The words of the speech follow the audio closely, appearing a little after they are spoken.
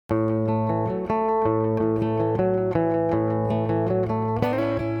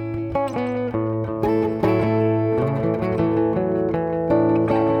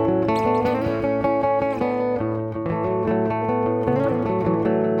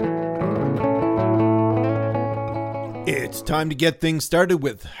It's time to get things started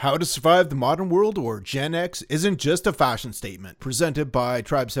with How to Survive the Modern World, or Gen X Isn't Just a Fashion Statement, presented by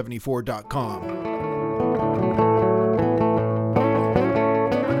Tribe74.com.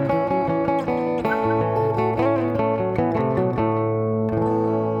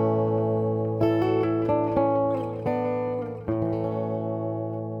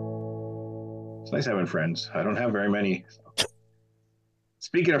 It's nice having friends. I don't have very many.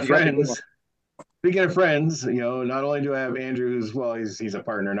 Speaking of You got the good one. friends, speaking of friends, not only do I have Andrew, he's a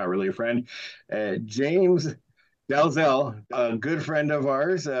partner, not really a friend. James Dalzell, a good friend of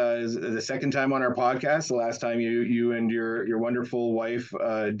ours, is the second time on our podcast. The last time you and your wonderful wife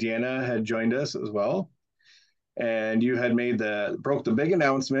Deanna had joined us as well, and you had broke the big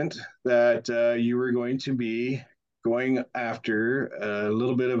announcement that you were going to be going after a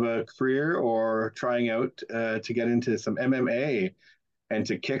little bit of a career or trying out to get into some MMA and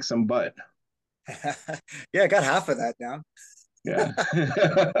to kick some butt. Yeah, I got half of that down. Yeah.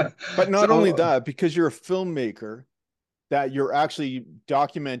 But not only that, because you're a filmmaker, that you're actually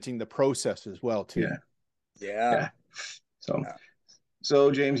documenting the process as well, too. Yeah. Yeah.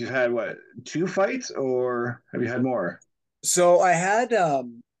 So James, you've had what, 2 fights, or have you had more? So I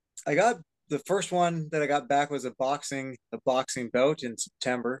got the first one that I got back was a boxing bout in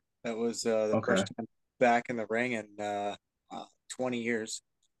September. That was the Okay. first time back in the ring in 20 years.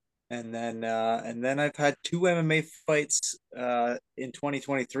 And then I've had 2 MMA fights in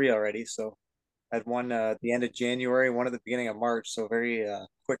 2023 already. So I had one at the end of January, one at the beginning of March. So very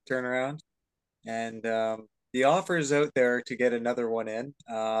quick turnaround. And the offer is out there to get another one in.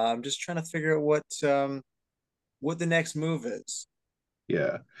 I'm just trying to figure out what the next move is.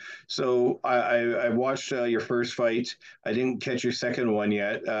 Yeah. So I watched your first fight. I didn't catch your second one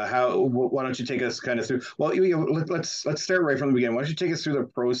yet. Why don't you take us kind of through? Well, let's start right from the beginning. Why don't you take us through the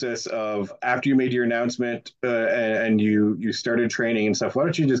process of after you made your announcement and you started training and stuff? Why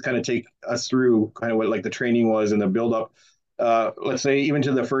don't you just kind of take us through kind of what like the training was and the build up? Let's say even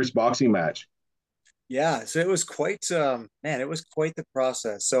to the first boxing match. Yeah, so it was quite it was quite the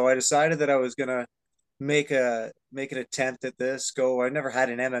process. So I decided that I was gonna make an attempt at this. I never had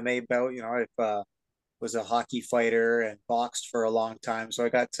an MMA bout. I was a hockey fighter and boxed for a long time, so I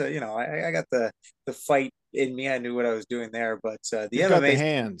got to I got the fight in me. I knew what I was doing there, but the You've got the MMA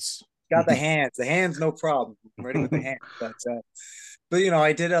hands. got the hands, no problem. I'm ready with the hands, but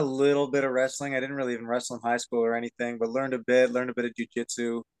I did a little bit of wrestling. I didn't really even wrestle in high school or anything, but learned a bit of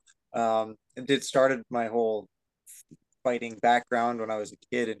jujitsu. And did started my whole fighting background when I was a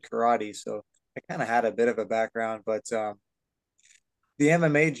kid in karate, so I kind of had a bit of a background. But the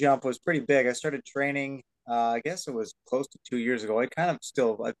MMA jump was pretty big. I started training. I guess it was close to 2 years ago.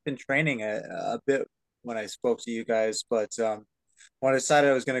 I've been training a bit when I spoke to you guys, but when I decided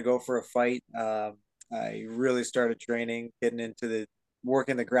I was going to go for a fight, I really started training, getting into the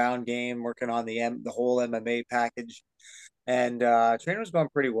working the ground game, working on the whole MMA package, and training was going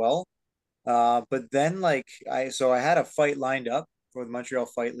pretty well. But then I had a fight lined up for the Montreal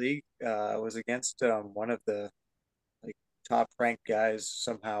Fight League. I was against one of the like top ranked guys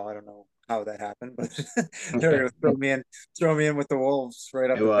somehow. I don't know how that happened, but they're Okay. gonna throw me in with the Wolves right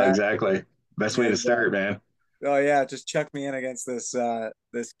off Yeah, the well, bat. exactly. Best way to And start, man. oh yeah, just chuck me in against this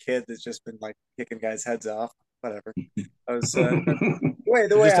kid that's just been like kicking guys' heads off. Whatever. I was the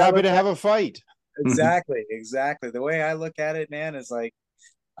You're way just I happy look to at have a fight. exactly the way I look at it, man, is like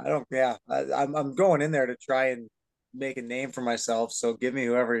I don't. Yeah, I'm going in there to try and make a name for myself. So give me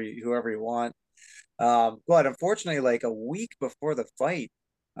whoever you want. But unfortunately, like a week before the fight,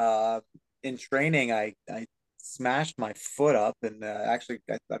 uh, in training, I smashed my foot up, and I'm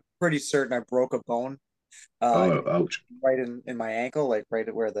pretty certain I broke a bone, uh, Oh, ouch. right in my ankle, like right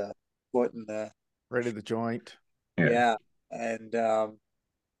at where the foot and the Right at the joint. Yeah. yeah, and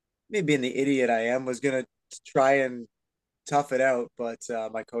me being the idiot I am was gonna try and tough it out. But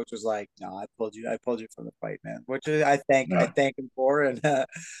my coach was like, "No, I pulled you from the fight, man." Which I No. thank him for, and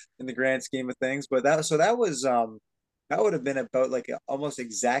in the grand scheme of things. But that would have been about like almost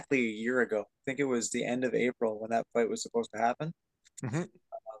exactly a year ago. I think it was the end of April when that fight was supposed to happen, Mm-hmm.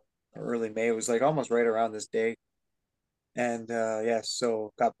 or early May. It was like almost right around this day, and yeah,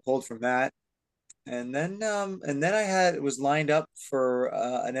 so got pulled from that. And then I had it was lined up for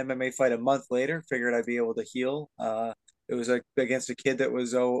an MMA fight a month later. Figured I'd be able to heal. It was like against a kid that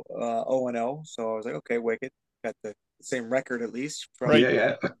was 0-0, so I was like, okay, wicked. Got the same record at least. Right.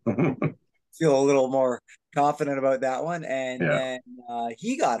 Yeah, yeah. Feel a little more confident about that one. And Yeah. then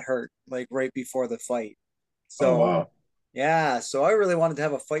he got hurt like right before the fight. Oh, So wow. yeah, so I really wanted to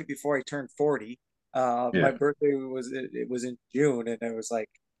have a fight before I turned 40. My Yeah. birthday it was in June, and it was like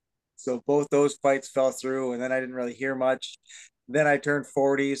So both those fights fell through, and then I didn't really hear much. Then I turned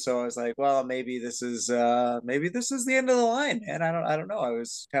 40, so I was like, well, maybe this is the end of the line, man. I don't know. I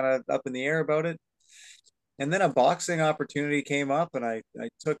was kind of up in the air about it. And then a boxing opportunity came up and I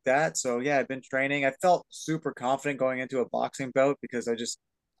took that. So yeah, I've been training. I felt super confident going into a boxing bout because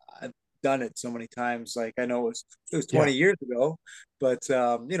I've done it so many times. Like I know it was 20 Yeah. years ago, but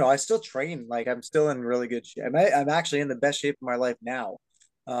I still train. Like I'm still in really good shape. I'm actually in the best shape of my life now,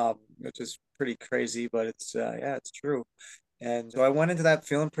 which is pretty crazy, but yeah, it's true. And so I went into that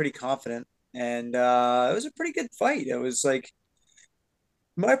feeling pretty confident, and it was a pretty good fight. It was like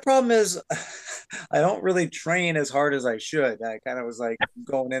my problem is I don't really train as hard as I should. I kind of was like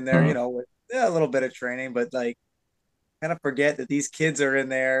going in there, Mhm. with a little bit of training, but like kind of forget that these kids are in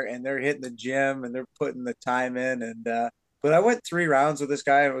there and they're hitting the gym and they're putting the time in. And but I went 3 rounds with this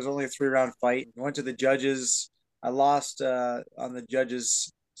guy. And it was only a 3 round fight. I went to the judges. I lost on the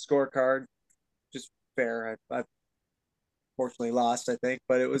judges' scorecard. Just fair. I fortunately lost, I think,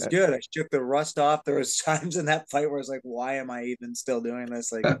 but it was good. I shook the rust off. There was times in that fight where I was like, why am I even still doing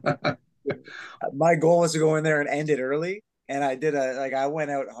this? Like my goal was to go in there and end it early. And I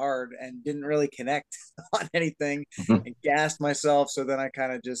went out hard and didn't really connect on anything and gassed myself. So then I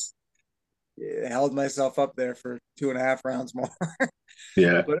kind of just held myself up there for 2.5 rounds more.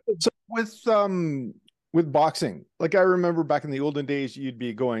 Yeah. But So with boxing, like I remember back in the olden days, you'd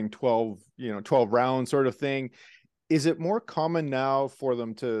be going 12, 12 round sort of thing. Is it more common now for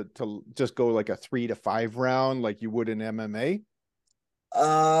them to just go like a 3 to 5 round like you would in MMA?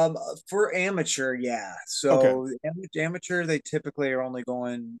 um, for amateur, yeah. Okay. So amateur, they typically are only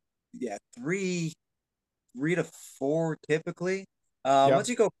going, yeah, three to four typically. Yeah. Once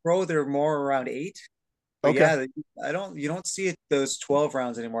you go pro, they're more around 8. But Okay. yeah, you don't see it those 12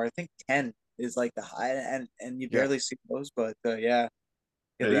 rounds anymore. I think 10 is like the high, and you Yeah. barely see those. But yeah,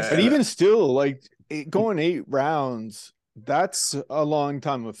 these But And guys. even still, like going 8 rounds, that's a long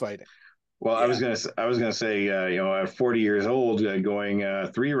time of fighting. well, Yeah, I was gonna say, at 40 years old,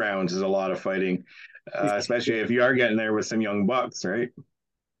 going 3 rounds is a lot of fighting, especially if you are getting there with some young bucks, right?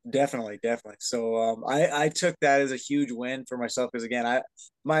 definitely, definitely. So I took that as a huge win for myself because again,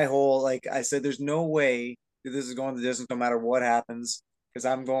 my whole like I said, there's no way that this is going the distance no matter what happens because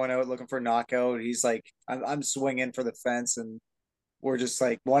I'm going out looking for a knockout. He's like I'm swinging for the fence and we're just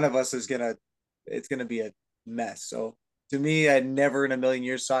like one of us is gonna it's gonna be a mess. So to me, I never in a million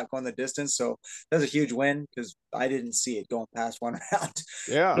years saw it going the distance. So that was a huge win because I didn't see it going past one round.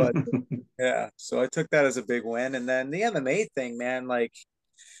 Yeah. But yeah, so I took that as a big win. And then the MMA thing, man, like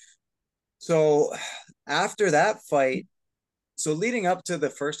so after that fight, so leading up to the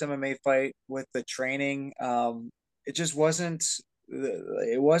first MMA fight with the training, it just wasn't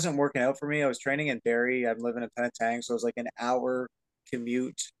working out for me. I was training in Barrie. I'm living in Penetang, so it was like an hour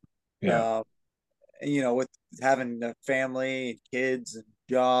commute. Yeah. Um, with having a family and kids and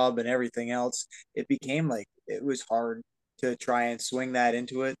job and everything else, it became like it was hard to try and swing that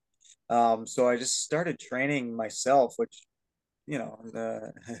into it. So I just started training myself, which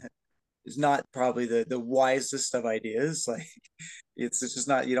is not probably the wisest of ideas. Like it's just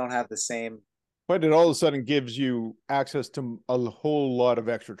not you don't have the same. But it all of a sudden gives you access to a whole lot of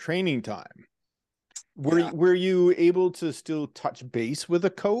extra training time. Yeah. Were you able to still touch base with a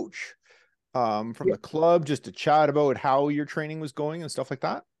coach from Yeah. the club just to chat about how your training was going and stuff like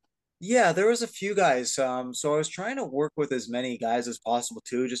that? Yeah, there was a few guys. So I was trying to work with as many guys as possible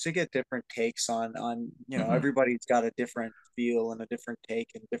too, just to get different takes on Hmm. everybody's got a different feel and a different take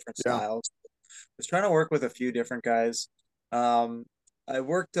and different Yeah. styles. I was trying to work with a few different guys. Um, I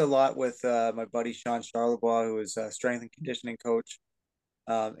worked a lot with my buddy Sean Charlebois, who was a strength and conditioning coach.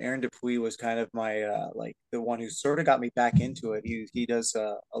 Aaron Dupuis was kind of my like the one who sort of got me back into it. He does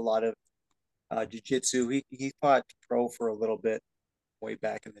a lot of jiu-jitsu. He fought pro for a little bit way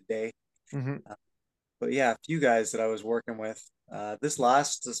back in the day. Hmm. Uh, but yeah, a few guys that I was working with. This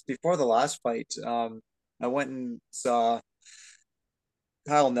before the last fight, I went and saw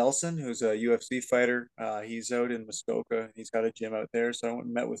Kyle Nelson, who's a UFC fighter. He's out in Muskoka. He's got a gym out there, so I went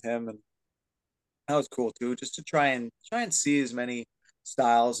and met with him, and that was cool too, just to try and see as many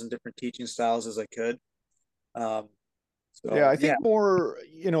styles and different teaching styles as I could. Um, Yeah, so I yeah, think more,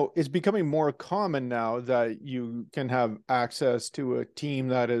 it's becoming more common now that you can have access to a team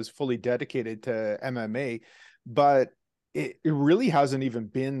that is fully dedicated to MMA, but it really hasn't even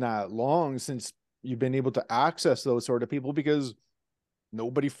been that long since you've been able to access those sort of people because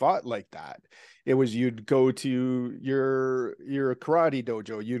nobody fought like that. It was you'd go to your karate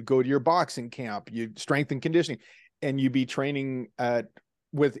dojo, you'd go to your boxing camp, you'd strength and conditioning, and you'd be training at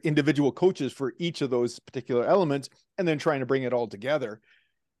with individual coaches for each of those particular elements, and then trying to bring it all together.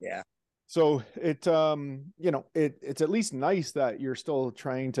 Yeah. So it's at least nice that you're still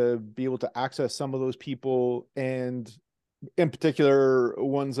trying to be able to access some of those people, and in particular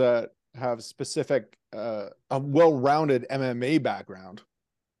ones that have specific a well-rounded MMA background.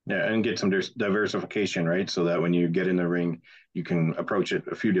 Yeah, and get some diversification, right? So that when you get in the ring, you can approach it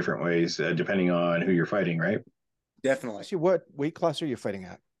a few different ways, depending on who you're fighting, right? Definitely. See, what weight class are you fighting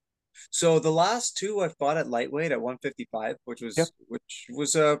at? So the last two I fought at lightweight at 155, Yep. which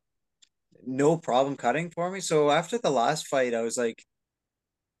was a no problem cutting for me. So after the last fight, I was like,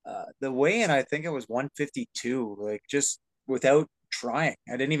 the weigh-in, I think it was 152, like just without trying.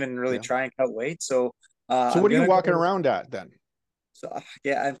 I didn't even really Yeah. try and cut weight. So So I'm what are you gonna walking go. around at then? So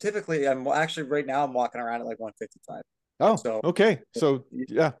yeah, I'm actually right now I'm walking around at like 155. Oh, So okay. So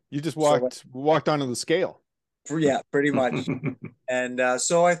yeah, you just so walked onto the scale. yeah, pretty much. And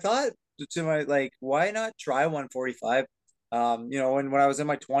so I thought to my like, why not try 145? When I was in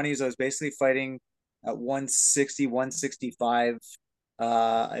my 20s, I was basically fighting at 160, 165.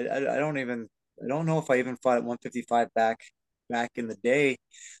 I don't know if I even fought at 155 back in the day.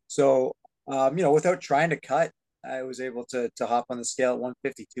 So without trying to cut, I was able to hop on the scale at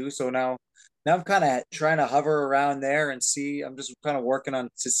 152. So now I'm kind of trying to hover around there and see. I'm just kind of working on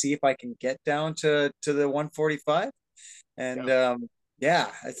to see if I can get down to the 145. And Yeah.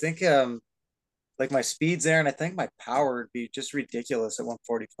 yeah, I think like my speed's there, and I think my power would be just ridiculous at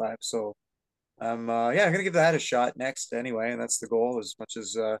 145. So I'm gonna give that a shot next anyway, and that's the goal. As much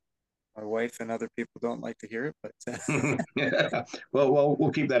as my wife and other people don't like to hear it, but Yeah. Well,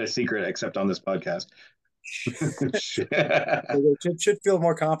 we'll keep that a secret, except on this podcast. it should feel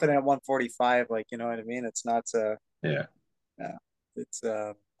more confident at 145. Like you know what I mean? It's not Yeah. yeah, it's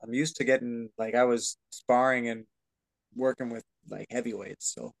I'm used to getting like I was sparring and working with like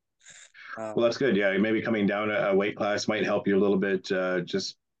heavyweights, so Well, um, that's good. Yeah, maybe coming down a weight class might help you a little bit.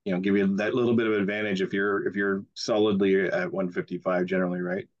 Just give you that little bit of advantage if you're solidly at 155 generally,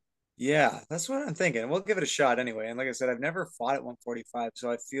 right? yeah, that's what I'm thinking. We'll give it a shot anyway. And like I said, I've never fought at 145,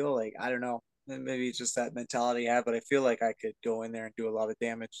 so I feel like I don't know. Maybe it's just that mentality I have, but I feel like I could go in there and do a lot of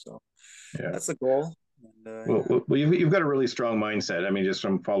damage. So Yeah. that's the goal. And yeah. Well, you've got a really strong mindset. I mean, just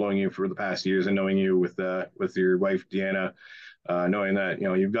from following you for the past years and knowing you with your wife Deanna, knowing that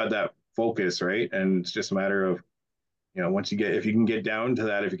you've got that focus, right? And it's just a matter of once if you can get down to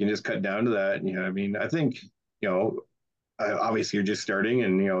that, if you can just cut down to that, I mean, I think obviously you're just starting,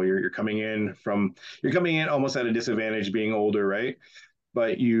 and you're coming in almost at a disadvantage being older, right?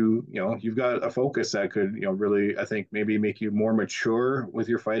 But you've got a focus that could really, I think, maybe make you more mature with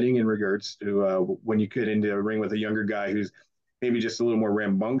your fighting in regards to when you get into a ring with a younger guy who's maybe just a little more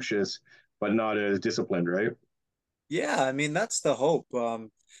rambunctious but not as disciplined, right? Yeah, I mean that's the hope.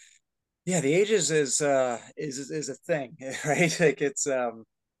 Yeah, the ages is a thing, right? Like it's I'm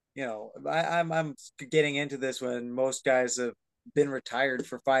getting into this when most guys have been retired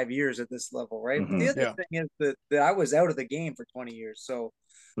for 5 years at this level, right? But the Mm-hmm. other Yeah. thing is that I was out of the game for 20 years, so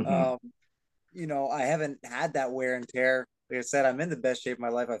Mm-hmm. um, I haven't had that wear and tear. Like I said, I'm in the best shape of my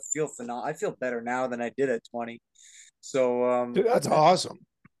life. I feel better now than I did at 20. So Dude, that's awesome.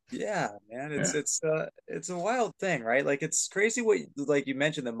 yeah, man, Yeah. it's a wild thing, right? Like it's crazy what like you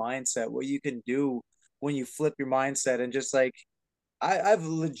mentioned the mindset, what you can do when you flip your mindset and just like I've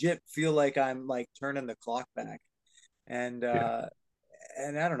legit feel like I'm like turning the clock back. And Yeah.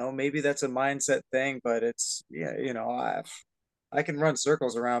 I don't know, maybe that's a mindset thing, but it's yeah, I can run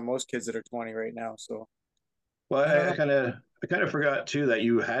circles around most kids that are 20 right now, so Well, I don't know. I kind of forgot too that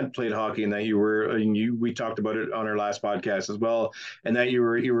you had played hockey and that you were and you we talked about it on our last podcast as well, and that you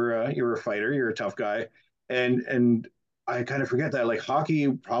were a fighter, you're a tough guy, and I kind of forget that like hockey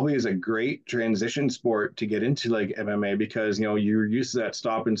probably is a great transition sport to get into like MMA because you're used to that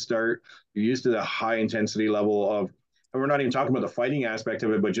stop and start, you're used to the high intensity level of, and we're not even talking about the fighting aspect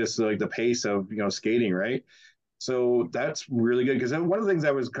of it, but just like the pace of skating, right? So that's really good because one of the things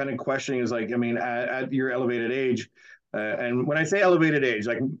I was kind of questioning is like, I mean, at your elevated age, and when I say elevated age,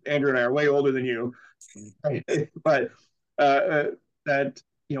 like Andrew and I are way older than you, but that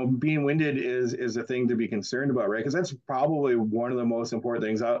being winded is a thing to be concerned about, right? Because that's probably one of the most important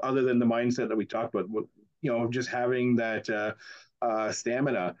things, other than the mindset that we talked about. Just having that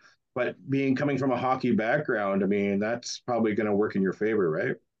stamina. But coming from a hockey background, I mean, that's probably going to work in your favor,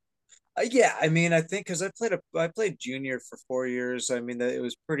 right? Yeah, I mean, I think because I played junior for 4 years. I mean, it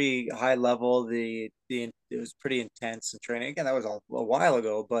was pretty high level. It was pretty intense in training. Again, that was a while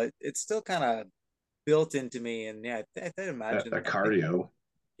ago, but it's still kind of built into me. And yeah, I imagine. That I think cardio.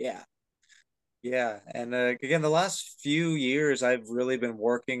 yeah, yeah. And again, the last few years, I've really been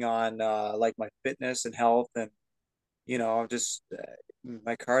working on like my fitness and health, and I'm just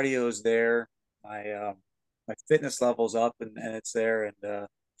my cardio is there, my fitness level's up, and it's there, and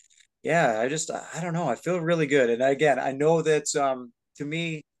yeah, I don't know, I feel really good, and again, I know that to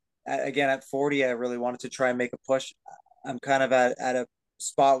me, again at 40, I really wanted to try and make a push. I'm kind of at a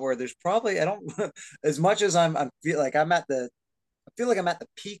spot where there's probably I don't as much as I'm feel like I feel like I'm at the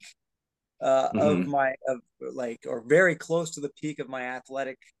peak of Hmm. my of like or very close to the peak of my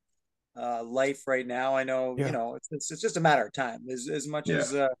athletic life right now. I know, Yeah. it's just a matter of time. As much Yeah.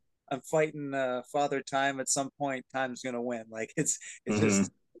 as I'm fighting father time, at some point time's gonna win. Like it's Hmm.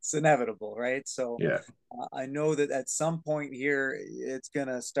 just it's inevitable, right? So Yeah. I know that at some point here it's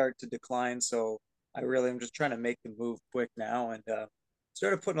gonna start to decline. So I really am just trying to make the move quick now, and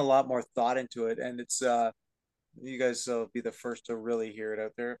started putting a lot more thought into it. And it's you guys will be the first to really hear it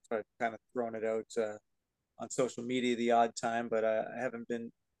out there. I've kind of thrown it out on social media the odd time, but I haven't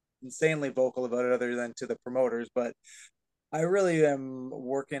been insanely vocal about it other than to the promoters. But I really am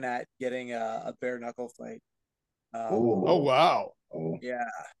working at getting a bare knuckle fight. Oh, Oh. wow. Oh. Yeah,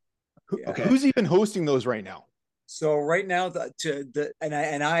 yeah. Okay. Who's even hosting those right now? So right now,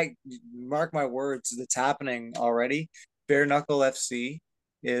 and I mark my words, that's happening already. Bare Knuckle FC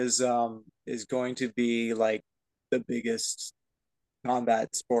is going to be like the biggest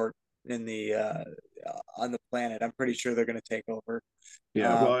combat sport in the on the planet. I'm pretty sure they're going to take over.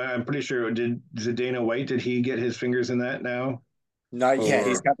 Yeah. Um, Well, I'm pretty sure. Did Dana White? Did he get his fingers in that now? Not yet.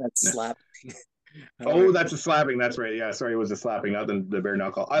 He's Or got that slap. I don't oh, even. that's a slapping. That's right. Yeah. Sorry, it was a slapping, not the bare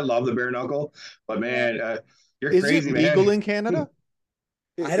knuckle. I love the bare knuckle, but Yeah, man, you're Is it crazy, legal man. in Canada?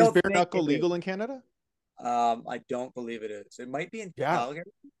 I Is don't bare think knuckle it is. legal in Canada? I don't believe it is. It might be in Yeah. Calgary,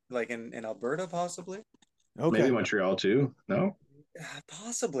 like in Alberta, possibly. Maybe Okay. Montreal too. No.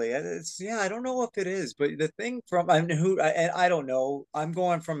 Possibly. It's yeah. I don't know if it is, but the thing from I mean, who and I don't know. I'm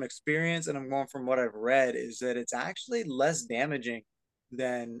going from experience, and I'm going from what I've read is that it's actually less damaging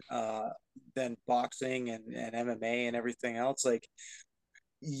than boxing and MMA and everything else. Like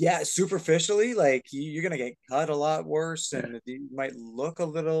yeah, superficially, like you're gonna get cut a lot worse, Yeah. and you might look a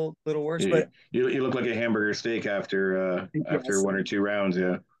little worse. You, But you look like a hamburger steak after yes, one or two rounds.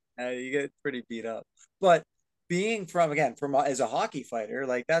 Yeah. you get pretty beat up. But being from again from as a hockey fighter,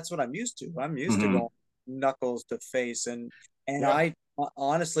 like that's what I'm used to. I'm used to Hmm. going knuckles to face, and Yeah. I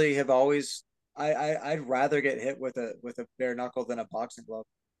honestly have always I'd rather get hit with a bare knuckle than a boxing glove.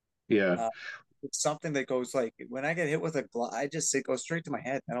 Yeah. Uh, it's something that goes like when I get hit with a glove, I just it goes straight to my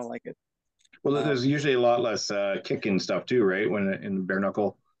head. I don't like it. Well, Um, there's usually a lot less kicking stuff too, right? When in bare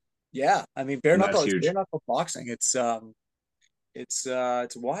knuckle, yeah, I mean bare and that's knuckle. It's bare huge. knuckle boxing.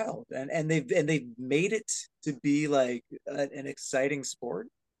 It's wild, and they've made it to be like an exciting sport.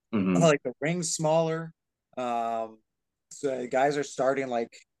 Hmm. Like the ring's smaller. Um, so guys are starting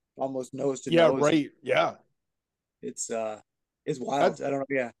like almost nose to Yeah, nose. right. Yeah. It's uh, it's That wild. I don't know.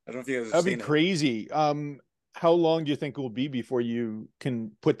 Yeah, I don't know if you guys have that'd be seen it. crazy. How long do you think it will be before you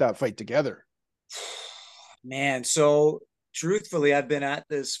can put that fight together? Man, so truthfully, I've been at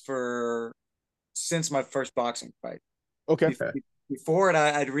this for since my first boxing fight. Okay. Be- Before it,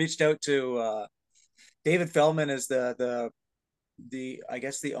 I'd reached out to David Feldman is the I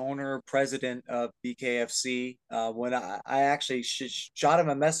guess the owner president of BKFC. When I actually shot him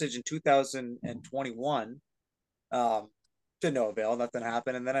a message in 2021, to no avail, nothing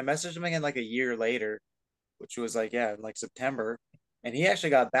happened. And then I messaged him again like a year later, which was like yeah, in like September, and he actually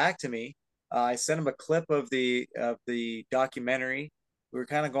got back to me. I sent him a clip of the documentary. We were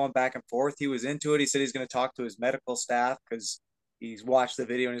kind of going back and forth. He was into it. He said he's going to talk to his medical staff because he's watched the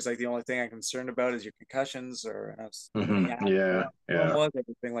video and he's like, the only thing I'm concerned about is your concussions. Or and I was, and he Hmm. asked me Yeah. what one Yeah. was,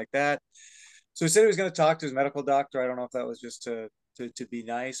 everything like that. So he said he was going to talk to his medical doctor. I don't know if that was just to be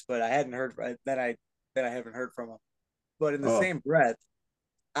nice, but I hadn't heard. Then I haven't heard from him. But in the Oh. same breath,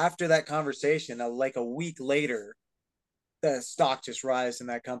 after that conversation, like a week later, the stock just rise in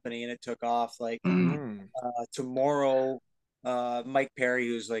that company and it took off. Like Mm. Mm. tomorrow, Mike Perry,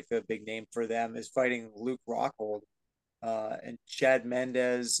 who's like the big name for them, is fighting Luke Rockhold, and Chad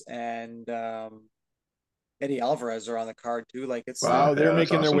Mendez and Eddie Alvarez are on the card too. Like it's Wow. Wow, they're Yeah.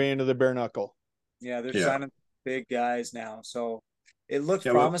 That's making their awesome. way into the bare knuckle. yeah, they're Yeah. signing big guys now. So it looked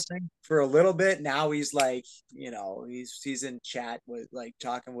Yeah. Well. promising for a little bit. Now he's like, he's in chat with like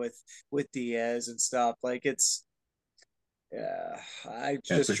talking with Diaz and stuff. Like it's yeah, I Yeah. It's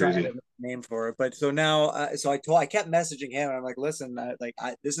just pretty trying crazy. to name for it. But so now, I kept messaging him, and I'm like, listen,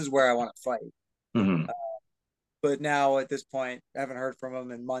 this is where I want to fight. Hmm. But now at this point, I haven't heard from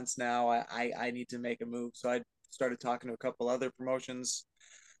him in months now. I need to make a move. So I started talking to a couple other promotions.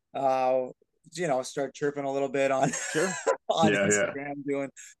 Uh, start chirping a little bit on Sure. on Yeah. Yeah. Instagram,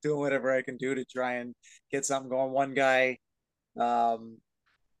 doing whatever I can do to try and get something going. One guy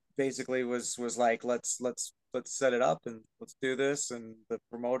basically was like, let's set it up and let's do this. And the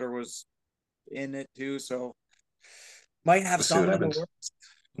promoter was in it too, so might have Let's see what something in the happens. works.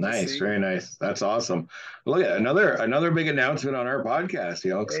 We'll Nice, see. very nice. That's awesome. Look at another big announcement on our podcast.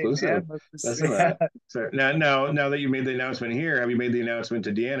 Hey Exclusive. man, let's just, Listen to that. So now that you made the announcement here, have you made the announcement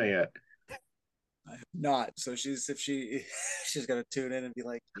to Deanna yet? I have not. So she's gonna tune in and be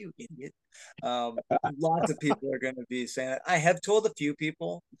like, "You idiot." Lots of people are gonna be saying that. I have told a few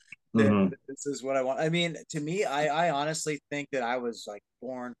people Mm-hmm. that this is what I want. I mean, to me, I honestly think that I was like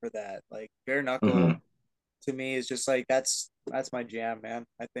born for that. Like bare knuckle Mm-hmm. to me is just like that's my jam, man.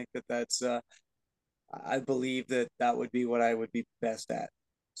 I think that that's I believe that that would be what I would be best at.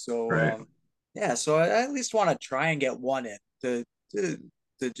 So Right. yeah, so I at least want to try and get one in to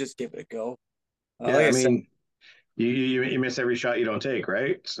to just give it a go. Yeah, Like I I said, mean, you miss every shot you don't take,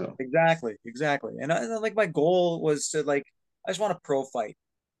 right? So. exactly. And like my goal was to like I just want a pro fight,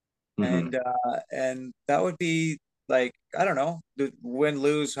 Mm-hmm. and that would be like I don't know, the win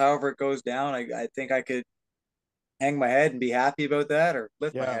lose however it goes down. I think I could hang my head and be happy about that, or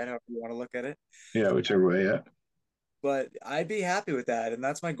lift my Yeah. head, however you want to look at it. Yeah, whichever way. Yeah. But I'd be happy with that, and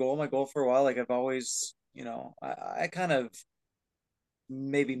that's my goal. My goal for a while, like I've always, I kind of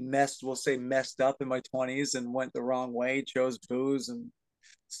maybe we'll say messed up in my 20s and went the wrong way, chose booze and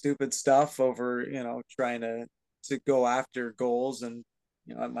stupid stuff over, trying to go after goals. And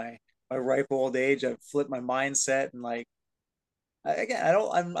at my ripe old age, I've flipped my mindset and like again, I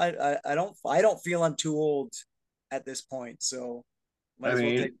don't feel I'm too old at this point, so might I as well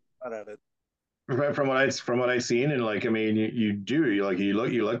take mean, a shot at it. from what I've seen, and like I mean, you do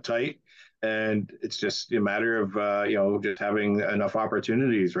you look tight, and it's just a matter of just having enough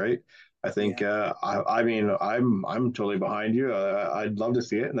opportunities, right? I think Yeah, I mean I'm totally behind you. I'd love to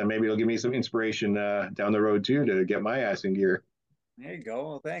see it, and then maybe it'll give me some inspiration down the road too to get my ass in gear. there you go.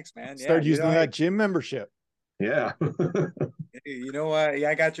 Well, thanks, man. Yeah, Start using that gym membership. Yeah, yeah,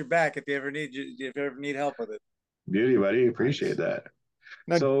 I got your back if you ever need help with it. beauty, buddy. Appreciate Nice. that.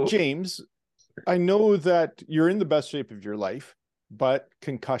 Now, So James, I know that you're in the best shape of your life, but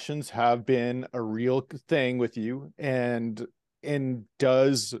concussions have been a real thing with you, and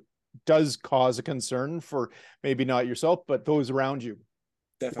does cause a concern for maybe not yourself, but those around you. You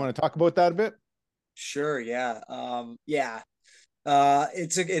Definitely. want to talk about that a bit? Sure, yeah. Yeah.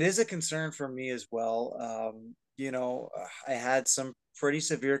 It is a concern for me as well. I had some pretty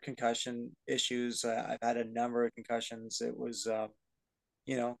severe concussion issues. I've had a number of concussions. It was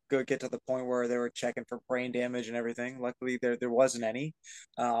go get to the point where they were checking for brain damage and everything. Luckily there wasn't any.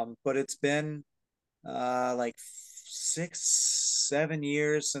 But it's been like 6 7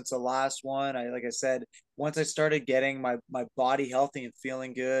 years since the last one. Like I said, once I started getting my body healthy and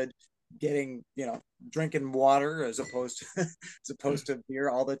feeling good, getting drinking water as opposed to as opposed to beer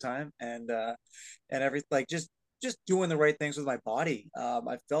all the time, and everything, like just doing the right things with my body.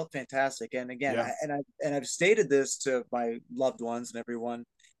 I felt fantastic, and again, Yeah. I've stated this to my loved ones and everyone.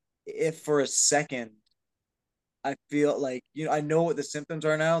 If for a second I feel like I know what the symptoms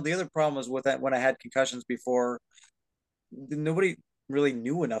are now. The other problem was with that when I had concussions before, nobody really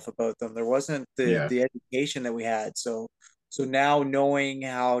knew enough about them. There wasn't the yeah, the education that we had. So now knowing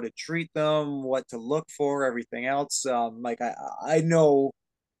how to treat them, what to look for, everything else, like I know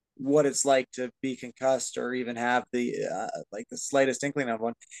what it's like to be concussed or even have the like the slightest inkling of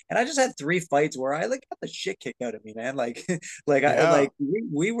one. And I just had 3 fights where I like got the shit kicked out of me, man. Like Yeah.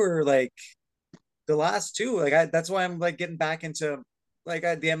 we were like the last two, like that's why I'm like getting back into the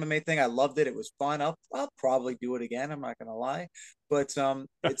MMA thing. I loved it. It was fun. I'll probably do it again. I'm not gonna lie, but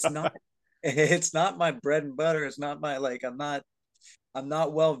it's not it's not my bread and butter. It's not my like I'm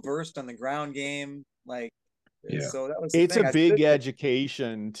not well versed on the ground game. Like yeah. so that was the It's a thing. I big should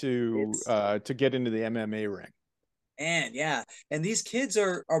education it's to get into the MMA ring. and yeah, and these kids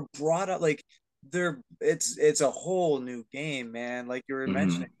are brought up like it's a whole new game, man. Like you were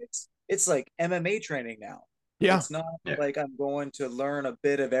mentioning, Mm-hmm. it's like MMA training now. Yeah. It's not Yeah, like I'm going to learn a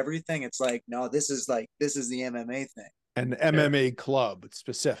bit of everything. It's like, no, this is the MMA thing. An yeah, MMA club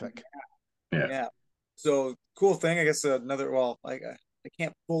specific. yeah. Yeah. So cool thing, I guess another well, like I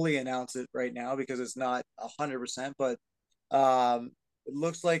can't fully announce it right now because it's not 100%, but it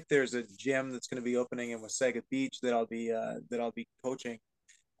looks like there's a gym that's going to be opening in Wasaga Beach that I'll be coaching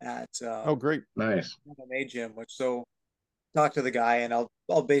at Oh, great. Nice. MMA gym, which so talk to the guy and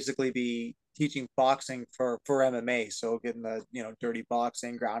I'll basically be teaching boxing for MMA. So getting the dirty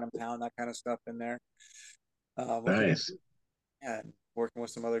boxing, ground and pound, that kind of stuff in there. Looking Nice. and working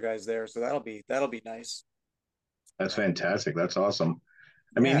with some other guys there. So that'll be nice. That's Yeah. fantastic. That's awesome.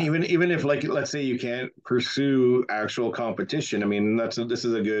 I mean, Yeah. even if like let's say you can't pursue actual competition, I mean this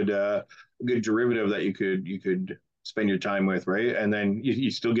is a good derivative that you could spend your time with, right? And then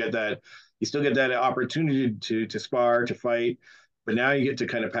you still get that opportunity to spar, to fight, but now you get to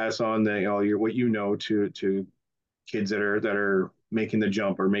kind of pass on the your what you know to kids that are making the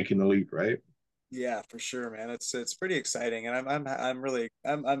jump or making the leap, right? Yeah, for sure, man. It's pretty exciting, and I'm really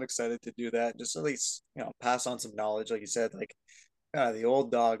I'm excited to do that. Just at least pass on some knowledge, like you said, like kind of the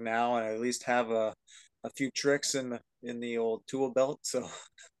old dog now, and at least have a few tricks in the old tool belt. So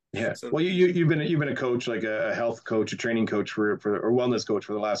Yeah. so Well, you've been a coach, like a health coach, a training coach for or wellness coach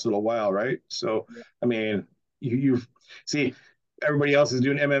for the last little while, right? So, yeah, I mean, you've see everybody else is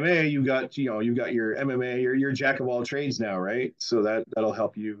doing MMA. You got your MMA. You're jack of all trades now, right? So that'll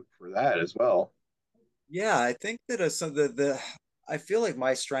help you for that as well. yeah. I think that some the I feel like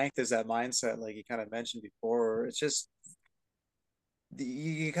my strength is that mindset, like you kind of mentioned before. It's just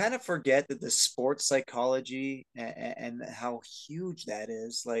you kind of forget that the sports psychology and how huge that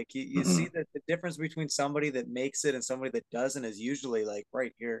is. Like you see Hmm. that the difference between somebody that makes it and somebody that doesn't is usually like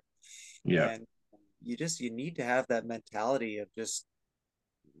right here. Yeah. And you need to have that mentality of just,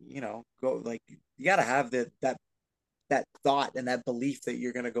 go like you got to have that thought and that belief that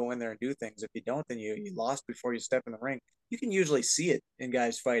you're going to go in there and do things. If you don't, then you lost before you step in the ring. You can usually see it in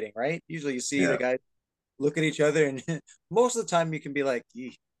guys fighting, right? Usually you see the Yeah. guys look at each other, and most of the time you can be like,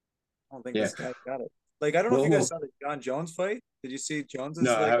 I don't think Yeah. this guy got it. Like, I don't know if you guys Well, saw the John Jones fight. Did you see no, Jones's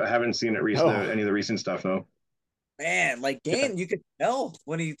like, I haven't seen it Oh, any of the recent stuff. No. man, like yeah. Gane, you could tell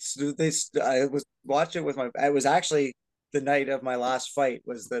when I was watching it with I was actually the night of my last fight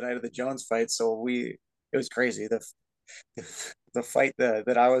was the night of the Jones fight. So it was crazy. The fight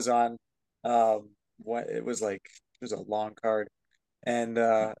that I was on, what it was like, it was a long card. And,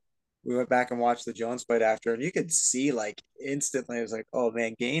 we went back and watched the Jones fight after, and you could see like instantly, it was like, oh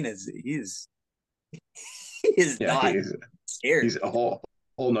man, Gane he is Yeah, not scared. he's a whole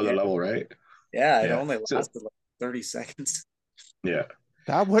nother Yeah. level, right? Yeah, it Yeah. only So lasted like 30 seconds. yeah.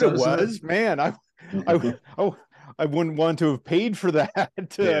 That what it So was, man. I oh, I wouldn't want to have paid for that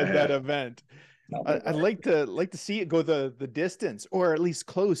that yeah. event. Tell me I'd about it. like to see it go the distance, or at least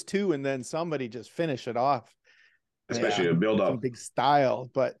close to, and then somebody just finish it off with Especially Yeah. a build some up. big style.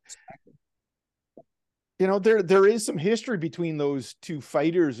 But there is some history between those two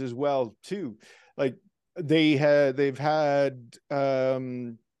fighters as well too. Like they've had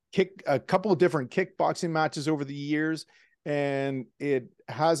kick a couple of different kickboxing matches over the years, and it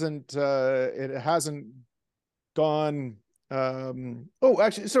hasn't gone. Oh,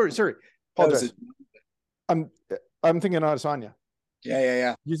 actually, sorry, That was apologize. I'm I'm thinking Adesanya.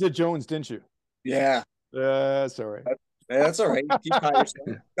 yeah. You said Jones, didn't you? Yeah. Sorry. Yeah, that's all right. You caught yourself.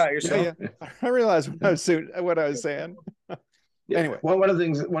 You caught Yeah, yourself. yeah. I realized what I was saying. Yeah. Anyway, Well, one of the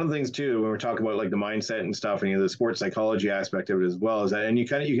things too, when we're talking about like the mindset and stuff, and the sports psychology aspect of it as well, is that, and you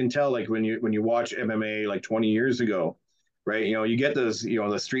can tell like when you watch MMA like 20 years ago, right? You get those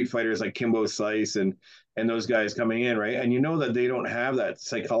the street fighters like Kimbo Slice and those guys coming in, right? And you know that they don't have that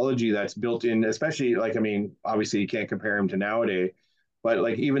psychology that's built in, especially like I mean, obviously you can't compare them to nowadays, but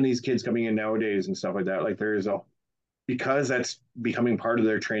like even these kids coming in nowadays and stuff like that, like there is a because that's becoming part of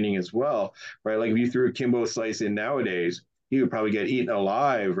their training as well, right? Like if you threw a Kimbo Slice in nowadays, he would probably get eaten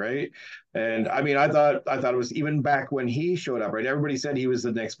alive, right? And Yeah. I mean, I thought it was even back when he showed up, right? Everybody said he was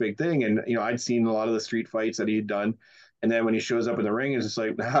the next big thing, and I'd seen a lot of the street fights that he'd done, and then when he shows up in the ring, it's just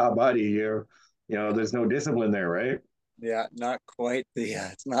like, nah, buddy, there's no discipline there, right? Yeah, not quite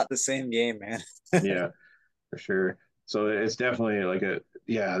it's not the same game, man. Yeah, for sure. So it's definitely like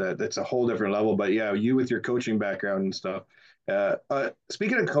that's a whole different level. But yeah, you with your coaching background and stuff.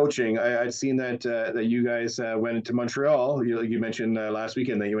 Speaking of coaching, I'd seen that you guys went to Montreal. You mentioned last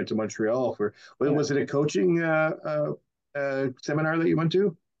weekend that you went to Montreal for. Yeah. Was it a coaching seminar that you went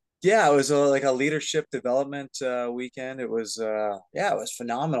to? Yeah, it was like a leadership development weekend. It was yeah, it was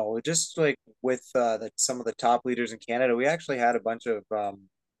phenomenal. Just like with some of the top leaders in Canada, we actually had a bunch of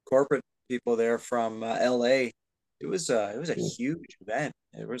corporate people there from LA. It was a huge event.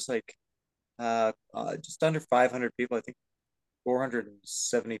 It was like just under 500 people, I think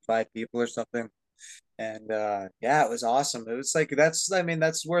 475 people or something. And yeah, it was awesome. It was like I mean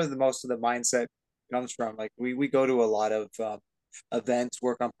that's where the most of the mindset comes from. Like we go to a lot of events,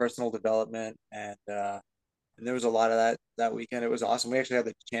 work on personal development, and there was a lot of that weekend. It was awesome. We actually had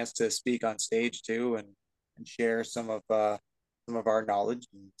the chance to speak on stage too, and share some of our knowledge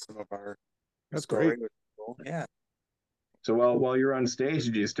and some of our that's story. great. Which was cool. Yeah. So while you're on stage,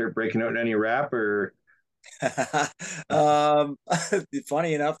 did you start breaking out in any rap or? um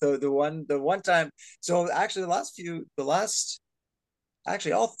Funny enough, the one time, so actually the last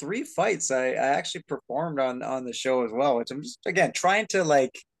actually all three fights I actually performed on the show as well, which I'm just again trying to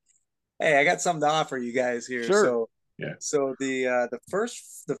like, hey, I got something to offer you guys here. Sure. So Yeah. so the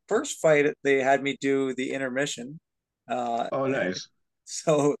first fight they had me do the intermission. Oh, And nice.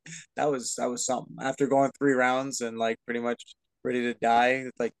 so that was something. After going 3 rounds and like pretty much ready to die,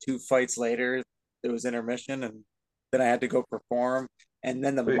 like 2 fights later, there was intermission, and then I had to go perform. And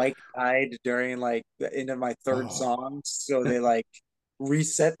then the Wait. mic died during like the end of my third Oh. song, so they like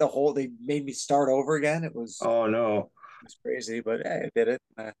reset the whole. They made me start over again. Oh no. It was crazy, but hey, I did it.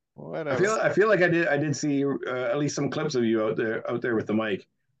 Whatever. I feel like I did see at least some clips of you out there with the mic.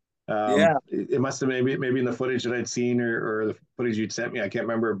 Yeah, It must have maybe in the footage that I'd seen or the footage you'd sent me. I can't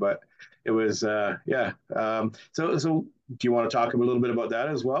remember, but it was yeah. So do you want to talk a little bit about that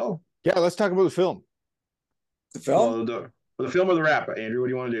as well? Yeah, let's talk about the film. the film. Well, the film or the rap, Andrew? What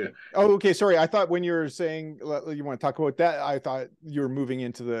do you want to do? Oh, okay. Sorry. I thought when you were saying you want to talk about that, I thought you were moving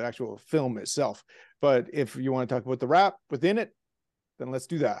into the actual film itself. But if you want to talk about the rap within it, then let's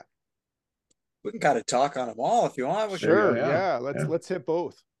do that. We can kind of talk on them all if you want. There you go. Sure. Yeah, Yeah. Let's yeah. let's hit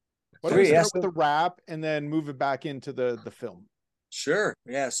both. Why don't we Sweet. Yeah. start with the rap and then move it back into the film? Sure.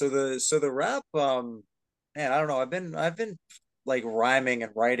 Yeah. So the rap, man, I don't know. I've been like rhyming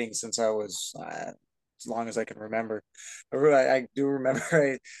and writing since I was as long as I can remember. I do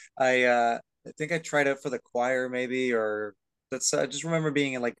remember I think I tried out for the choir maybe, or that's I just remember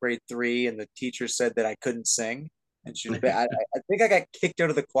being in like grade 3 and the teacher said that I couldn't sing. And I think I got kicked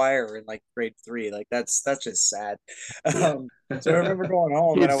out of the choir in like grade 3. Like that's just sad. Yeah. Um, so I remember going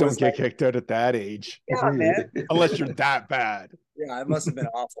home and I Kids don't was like, get kicked out at that age yeah, man. unless you're that bad. Yeah, I must have been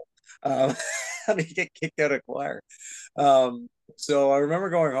awful. Um, how did you get kicked out of choir? Um, so I remember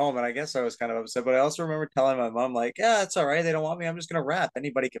going home, and I guess I was kind of upset. But I also remember telling my mom, like, "Yeah, it's all right. They don't want me. I'm just gonna rap.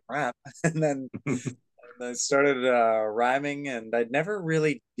 Anybody can rap." And I started rhyming, and I never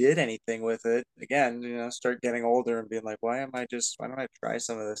really did anything with it. Again, start getting older and being like, Why don't I try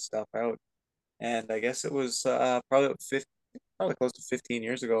some of this stuff out?" And I guess it was probably close to 15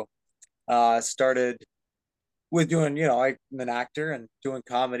 years ago. Started with doing, I'm an actor and doing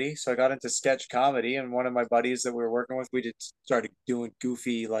comedy. So I got into sketch comedy, and one of my buddies that we were working with, we just started doing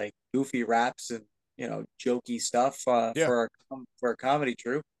goofy raps and, jokey stuff Yeah. for our comedy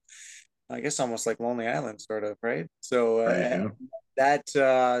troupe. I guess almost like Lonely Island, sort of, right? So Right. Yeah.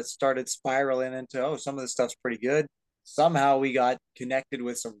 that started spiraling into, oh, some of the stuff's pretty good. Somehow we got connected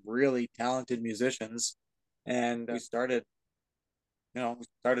with some really talented musicians, and we started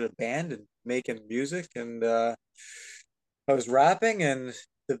a band and making music, and I was rapping, and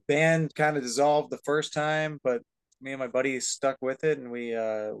the band kind of dissolved the first time, but me and my buddy stuck with it, and we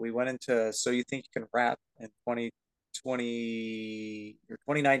went into So You Think You Can Rap in 2020 or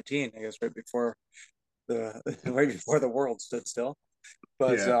 2019, I guess, right before the right before the world stood still.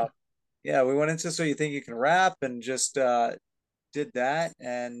 But Yeah. yeah, we went into So You Think You Can Rap and just did that,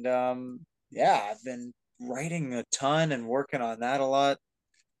 and yeah, I've been writing a ton and working on that a lot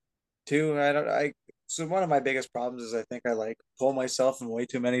too. I don't I So one of my biggest problems is I think I like pull myself in way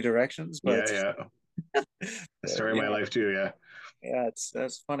too many directions, Yeah. but Yeah. The story of you my know, life too. Yeah. yeah,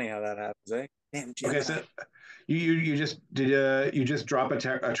 that's funny how that happens, eh? Damn, Okay. Gemini. So you just drop a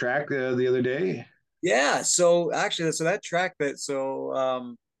track the other day? Yeah, so actually, so that track I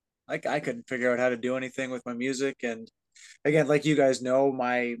couldn't figure out how to do anything with my music, and again, like you guys know,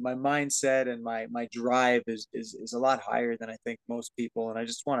 my mindset and my drive is a lot higher than I think most people, and I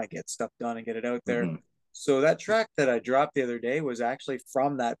just want to get stuff done and get it out there. Hmm. So that track that I dropped the other day was actually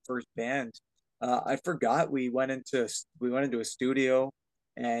from that first band. I forgot we went into a studio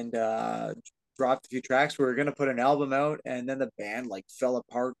and dropped a few tracks. We were gonna put an album out, and then the band like fell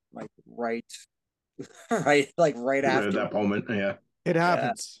apart like right At after. that moment. Yeah. It Yeah,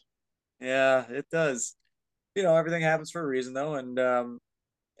 happens. yeah, it does. Everything happens for a reason though, and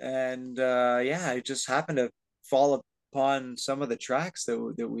yeah, I just happened to fall upon some of the tracks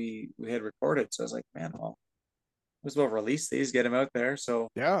that we had recorded. So I was like, man, well, might as well release these, get them out there. So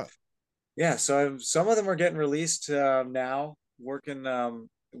Yeah. yeah, some of them are getting released now. Working on.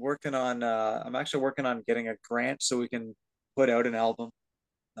 I'm actually working on getting a grant so we can put out an album.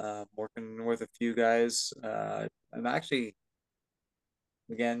 Working with a few guys. I'm actually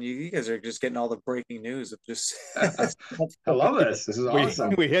again, you guys are just getting all the breaking news of just I stuff love going. this. This is We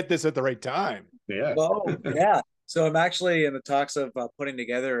awesome. we hit this at the right time. Yeah. Oh, yeah. So I'm actually in the talks of putting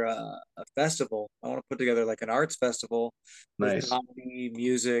together a festival. I want to put together like an arts festival with Nice. comedy,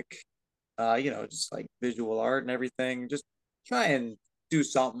 music, just like visual art and everything. Just try and do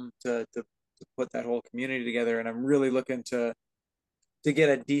something to put that whole community together. And I'm really looking to get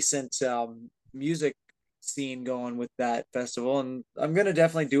a decent music scene going with that festival, and I'm gonna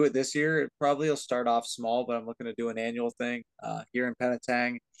definitely do it this year. It probably will start off small, but I'm looking to do an annual thing here in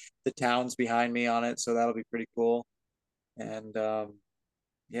Penetang. The town's behind me on it, so that'll be pretty cool. And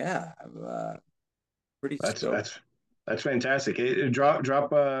yeah, I'm pretty That's stoked. that's that's fantastic. Hey, drop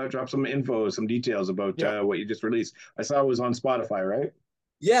some info, some details about Yeah. what you just released. I saw it was on Spotify, right?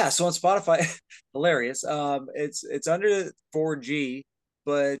 Yeah, so on Spotify, hilarious. It's under 4G,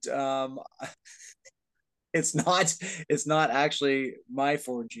 but it's not actually my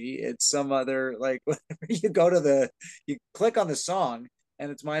 4G. It's some other, like, whenever you go to you click on the song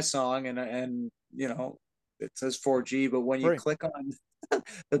and it's my song, and it says 4G, but when you Right. click on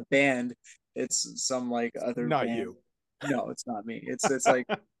the band, it's some like other Not band. you. No, it's not me. It's like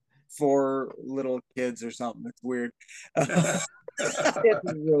four little kids or something. It's weird.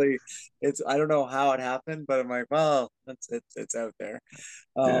 It's really, it's I don't know how it happened, but I'm like, well, it's out there.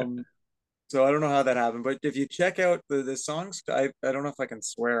 Yeah. Um, so I don't know how that happened, but if you check out the songs, I don't know if I can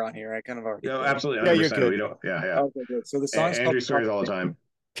swear on here. I kind of already No, did. absolutely, Yeah, you're 100%. good. We don't. Yeah, yeah. Okay, good. So the song's called Andrew Fuck swears all the time.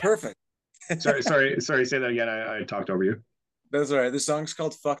 Perfect. Sorry. Say that again. I talked over you. That's all right. The song's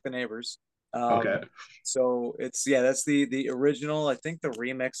called Fuck the Neighbors. Okay. So that's the original. I think the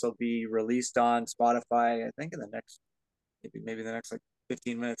remix will be released on Spotify, I think in the next maybe the next like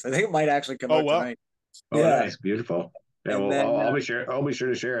 15 minutes. I think it might actually come Oh out wow. tonight. Oh, Yeah. nice, beautiful. Yeah, And well, then I'll be sure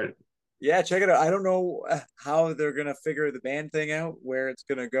to share it. yeah, check it out. I don't know how they're gonna figure the band thing out, where it's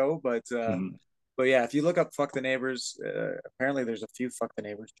gonna go, Mhm. but yeah, if you look up "Fuck the Neighbors," apparently there's a few "Fuck the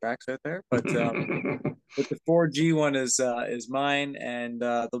Neighbors" tracks out there, but the 4G one is mine, and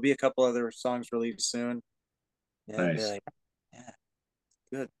there'll be a couple other songs released soon, and Nice. yeah,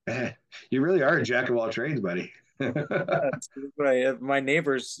 good. You really are a jack of all trades, buddy. Yeah, that's right. My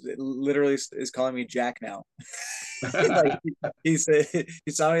neighbors literally is calling me Jack now. Like he said,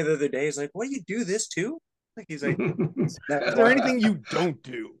 he saw me the other day. He's like, "What do you do this too?" Like he's like, "That Is there anything you don't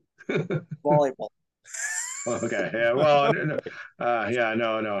do? volleyball." Okay. Yeah. Well, yeah.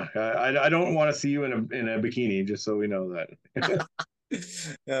 No. I don't want to see you in a bikini, just so we know that.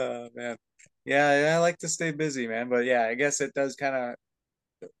 Oh man. Yeah, I like to stay busy, man. But yeah, I guess it does kind of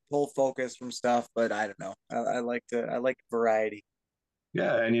pull focus from stuff, but I don't know. I like variety.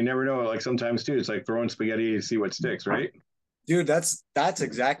 Yeah, and you never know. Like sometimes too, it's like throwing spaghetti to see what sticks, right? Dude, that's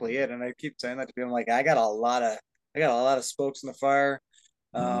exactly it. And I keep saying that to people. I'm like, I got a lot of spokes in the fire.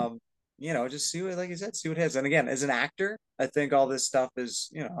 Mhm. Um, just see what, like you said, see what hits. And again, as an actor, I think all this stuff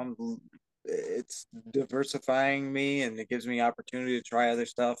is, it's diversifying me and it gives me opportunity to try other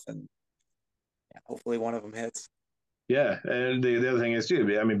stuff, and yeah, hopefully one of them hits. Yeah, and the other thing is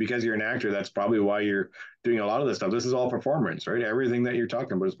too. I mean, because you're an actor, that's probably why you're doing a lot of this stuff. This is all performance, right? Everything that you're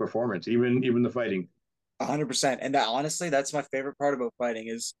talking about is performance, even the fighting. 100%. And honestly, that's my favorite part about fighting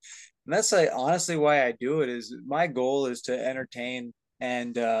and that's like honestly why I do it is my goal is to entertain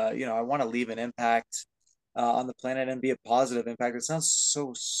and I want to leave an impact on the planet and be a positive impact. It sounds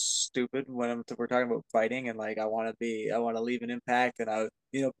so stupid when we're talking about fighting and like I want to leave an impact and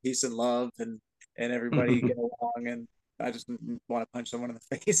peace and love and everybody get along and I just want to punch someone in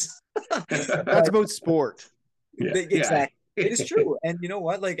the face. That's But about sport. Yeah. exactly. It is true. And you know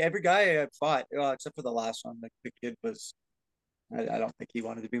what? Like every guy I fought, well, except for the last one, like the kid was, I don't think he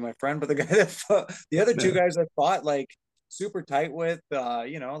wanted to be my friend, but the guy that fought, the other two guys I fought, like super tight with,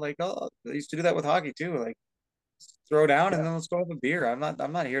 like, oh, I used to do that with hockey too. Like throw down and Yeah. then let's go have a beer. I'm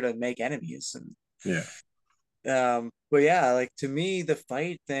not here to make enemies. And, Yeah. but yeah, like to me, the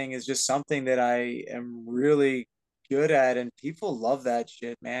fight thing is just something that I am really good at. And people love that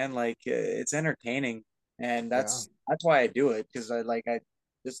shit, man. Like it's entertaining. And Yeah. that's why I do it. Cause I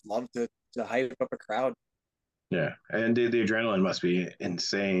just love to hype up a crowd. Yeah. And the adrenaline must be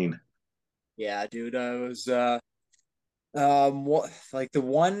insane. Yeah, dude. I was what like the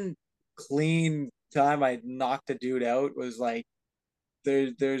one clean time I knocked a dude out was like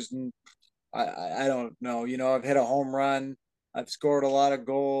there's I don't know. I've hit a home run. I've scored a lot of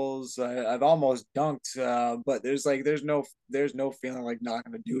goals. I've almost dunked, but there's no feeling like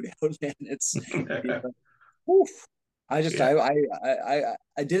knocking a dude out, man. Yeah, oof. I just Yeah.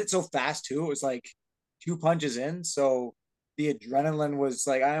 I did it so fast too. It was like two punches in, so the adrenaline was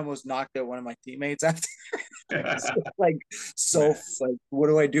like I almost knocked out one of my teammates after. So, like like what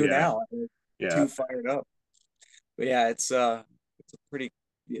do I do Yeah. now? I'm Yeah. too fired up. But yeah, it's a pretty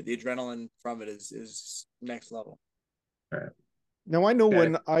yeah, the adrenaline from it is next level. Right. Now I know Yeah.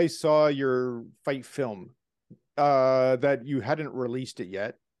 when I saw your fight film, that you hadn't released it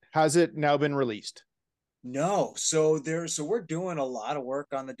yet. Has it now been released? No, so we're doing a lot of work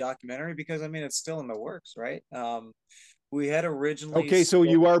on the documentary because I mean it's still in the works, right? we had originally Okay, so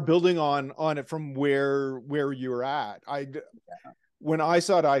you are building on it from where you're at. When I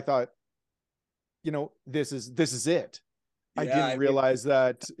saw it, I thought, this is it. I yeah, didn't I mean, realize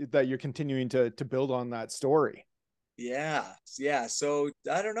that you're continuing to build on that story. yeah, yeah. So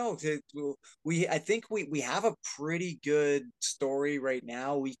I don't know. I think we have a pretty good story right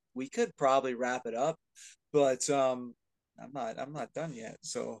now. We could probably wrap it up, but I'm not done yet.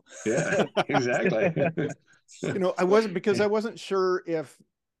 So Yeah, exactly. I wasn't because I wasn't sure if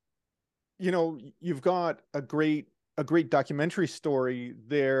you've got a great documentary story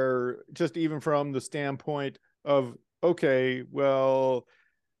there, just even from the standpoint of, okay, well,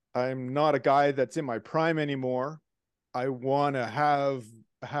 I'm not a guy that's in my prime anymore. I want to have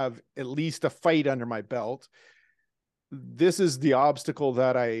at least a fight under my belt. This is the obstacle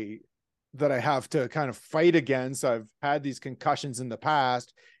that I have to kind of fight against. I've had these concussions in the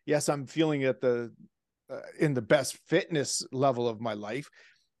past. Yes, I'm feeling at the in the best fitness level of my life.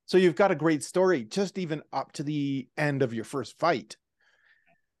 So you've got a great story just even up to the end of your first fight.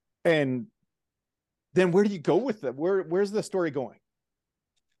 And then where do you go with it? Where's the story going?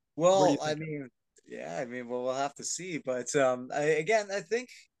 Where do well, you think? yeah, I mean, well, we'll have to see. But I think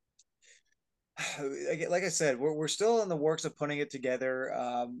like I said, we're still in the works of putting it together.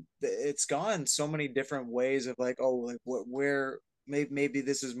 It's gone so many different ways of like, oh, like where maybe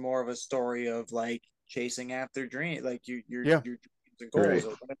this is more of a story of like chasing after dream, like Yeah. your dreams and Right.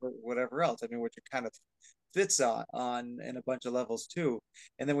 goals or whatever else. I mean, which it kind of fits on in a bunch of levels too.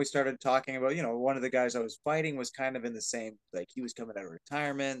 And then we started talking about, one of the guys I was fighting was kind of in the same, like he was coming out of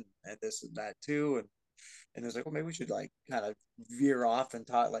retirement and this and that too, and it was like, well, maybe we should like kind of veer off and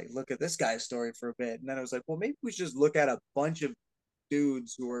talk, like, look at this guy's story for a bit. And then I was like, well, maybe we should just look at a bunch of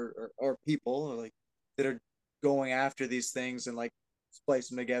dudes who are or people or like that are going after these things and like splice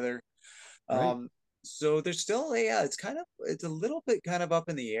them together. Right. Um, so there's still it's a little bit kind of up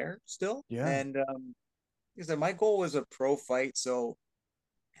in the air still. Yeah. And because my goal was a pro fight, so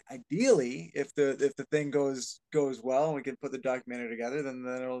ideally, if the thing goes well and we can put the documentary together, then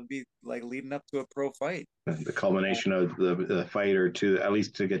it'll be like leading up to a pro fight. The culmination of the fight, or to at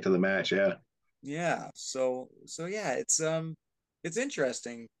least to get to the match. Yeah. Yeah. So yeah, it's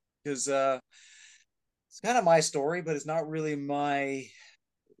interesting because it's kind of my story, but it's not really my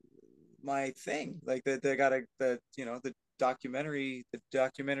thing. Like they got the documentary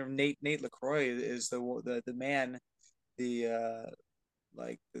Nate LaCroix is the man, the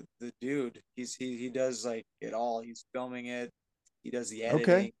like the dude. He does like it all. He's filming it, he does the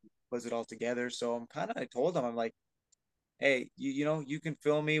Okay. editing, puts it all together. So I told him, I'm like, hey, you can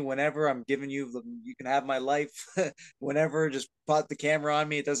film me whenever. I'm giving you can have my life whenever. Just put the camera on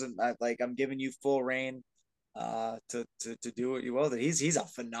me. It doesn't like I'm giving you full reign to do what you will. That he's a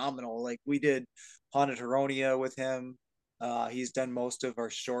phenomenal. Like we did Haunted Heronia with him. He's done most of our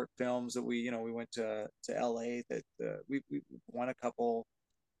short films that we went to LA that we won a couple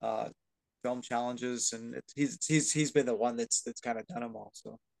uh film challenges, and he's been the one that's kind of done them all.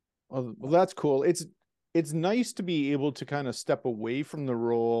 So Well, that's cool. It's nice to be able to kind of step away from the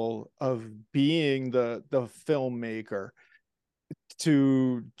role of being the filmmaker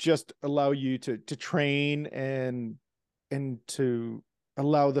to just allow you to train and to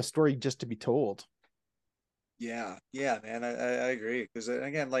allow the story just to be told. yeah, man, I agree because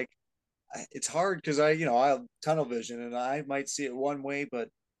again, like it's hard because I have tunnel vision and I might see it one way, but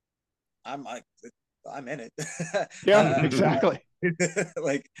I'm like I'm in it. Yeah, exactly.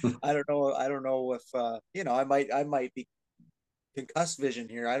 Like I don't know if I might be concussed vision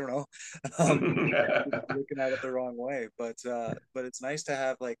here. I don't know. Um, looking at it the wrong way, but it's nice to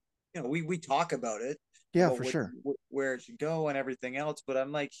have like we talk about it Yeah, about for sure. where it should go and everything else. But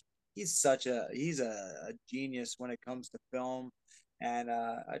I'm like he's a genius when it comes to film, and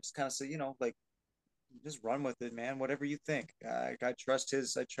I just kind of say like just run with it, man. Whatever you think. I trust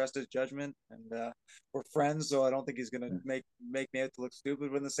his judgment, and we're friends, so I don't think he's gonna make me out to look stupid.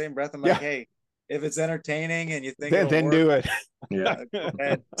 But in the same breath, I'm like, Yeah, hey, if it's entertaining and you think then it'll then work, do it. Yeah. go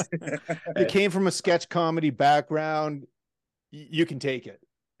ahead. You came from a sketch comedy background, you can take it.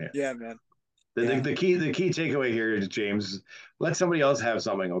 Yeah. Yeah, man. The, the, Yeah, the key the key takeaway here is, James, let somebody else have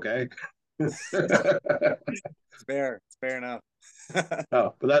something, okay? it's fair. It's fair enough.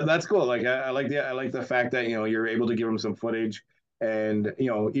 Oh, but that's cool. Like I like the fact that you're able to give them some footage, and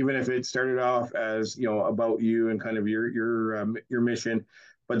even if it started off as about you and kind of your mission,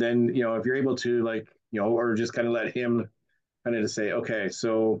 but then if you're able to, like, or just kind of let him kind of to say, okay,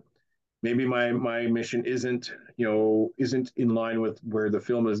 so maybe my mission isn't in line with where the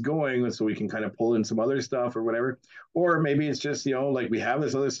film is going, so we can kind of pull in some other stuff or whatever, or maybe it's just like we have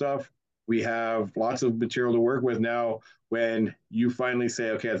this other stuff, We have lots of material to work with now. When you finally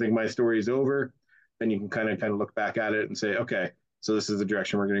say, okay, I think my story is over, then you can kind of look back at it and say, okay, so this is the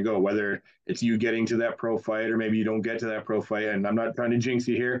direction we're going to go. Whether it's you getting to that pro fight, or maybe you don't get to that pro fight, and I'm not trying to jinx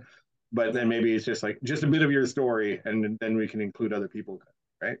you here, but then maybe it's just like just a bit of your story, and then we can include other people,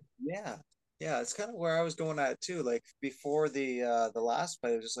 right? Yeah. Yeah, it's kind of where I was going at too. Like before the last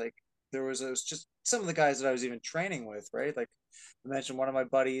fight, it was just like it was just some of the guys that I was even training with, right? Like I mentioned one of my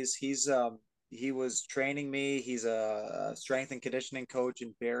buddies, he was training me. He's a strength and conditioning coach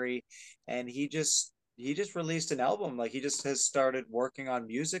in Barrie, and he just released an album. Like he just has started working on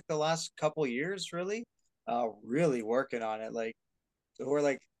music the last couple years, really. Really working on it. Like we're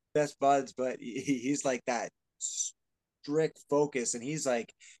like best buds, but he's like that strict focus, and he's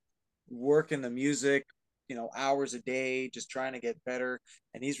like working the music, hours a day, just trying to get better.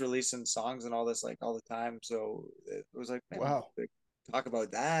 And he's releasing songs and all this like all the time. So it was like, man, we Wow. could talk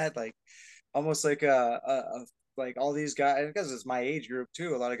about that, like almost like like all these guys, because it's my age group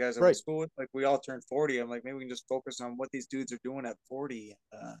too. A lot of guys I went Right. to school with, like we all turned 40. I'm like, maybe we can just focus on what these dudes are doing at 40.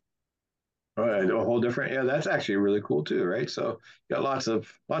 A whole different, yeah, that's actually really cool too, right? So you got lots of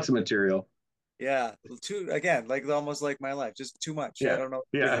material. Yeah, too again, like almost like my life, just too much. I Yeah, don't know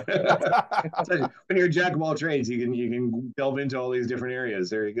what to do. yeah. So when you're a jack of all trades, you can delve into all these different areas.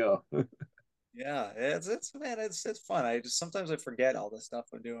 There you go. Yeah, it's man, it's fun. I just sometimes I forget all the stuff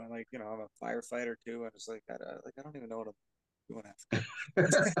I'm doing. Like, I'm a firefighter too, and it's like I don't even know what I'm doing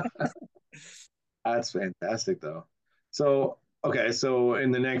after. That's fantastic, though. So, okay, so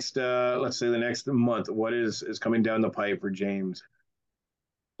in the next, let's say the next month, what is coming down the pipe for James?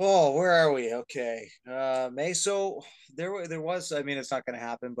 Oh, where are we? Okay. May. So there was, I mean, it's not going to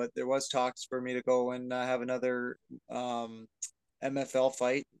happen, but there was talks for me to go and have another um MFL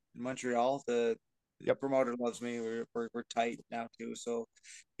fight in Montreal. The Yep. promoter loves me. We're tight now too. So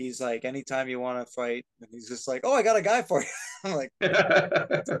he's like, anytime you want to fight, and he's just like, oh, I got a guy for you. I'm like,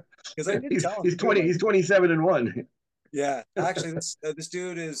 because I did he's tell him he's too, 20 like, he's 27-1. yeah, actually, this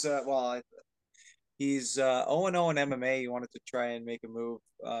dude is he's 0-0 in MMA. He wanted to try and make a move,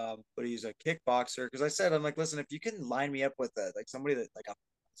 but he's a kickboxer. Because I said, I'm like, listen, if you can line me up with like somebody that like a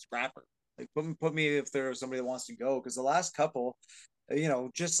scrapper, like put me if there's somebody that wants to go. Because the last couple,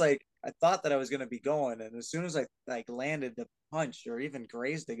 just like I thought that I was gonna be going, and as soon as I like landed the punch or even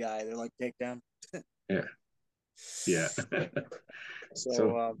grazed the guy, they're like takedown. Yeah, yeah.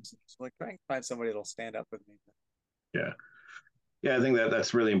 So, So like trying to find somebody that'll stand up with me. yeah, yeah. I think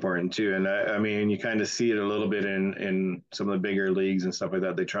that's really important too. And I mean, you kind of see it a little bit in some of the bigger leagues and stuff like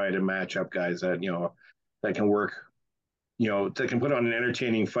that. They try to match up guys that that can work, that can put on an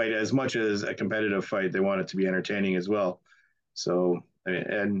entertaining fight as much as a competitive fight. They want it to be entertaining as well. So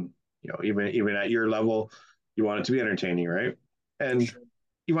and even at your level, you want it to be entertaining, right? For And sure.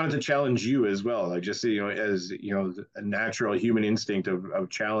 you want it to challenge you as well, like just as a natural human instinct of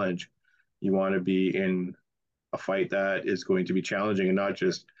challenge. You want to be in a fight that is going to be challenging and not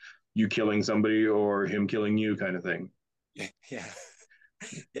just you killing somebody or him killing you kind of thing. Yeah, yeah.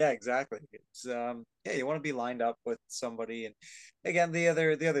 Yeah, exactly. It's yeah, you want to be lined up with somebody. And again, the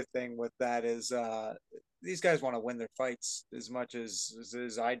other thing with that is these guys want to win their fights as much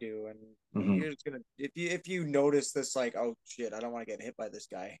as I do. And Mm-hmm. you're just gonna, if you notice this, like, oh shit, I don't want to get hit by this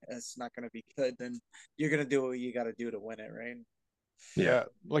guy, it's not gonna be good, then you're gonna do what you gotta do to win it, right? Yeah. Yeah.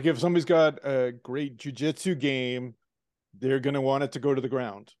 Like if somebody's got a great jujitsu game, they're going to want it to go to the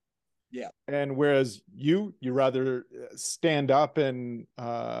ground. Yeah, And whereas you rather stand up and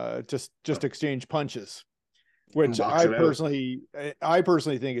just exchange punches, And which box it out. I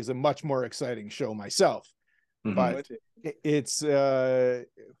personally think is a much more exciting show myself. I'm Mm-hmm. But with you. it's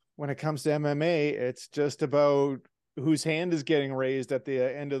when it comes to MMA, it's just about whose hand is getting raised at the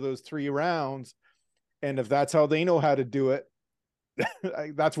end of those 3 rounds. And if that's how they know how to do it,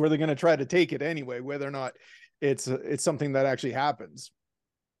 that's where they're going to try to take it anyway, whether or not it's something that actually happens.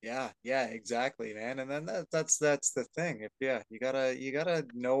 Yeah, exactly, man. And then that's the thing. If yeah, you gotta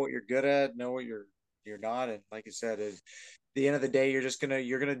know what you're good at, know what you're not, and like you said, at the end of the day,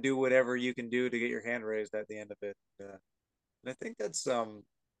 you're gonna do whatever you can do to get your hand raised at the end of it. And I think that's a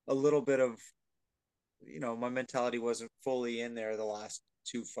little bit of my mentality wasn't fully in there the last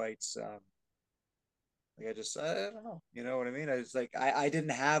two fights. Like I don't know, you know what I mean? I was like I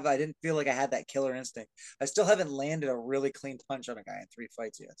didn't feel like I had that killer instinct. I still haven't landed a really clean punch on a guy in three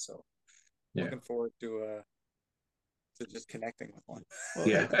fights yet, so Yeah. looking forward to just connecting with one. Well,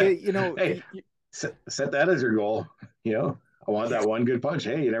 Yeah. Hey, y- set that as your goal. I want Yeah, that one good punch.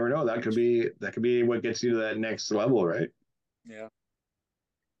 Hey, you never know. That could be what gets you to that next level, right? yeah,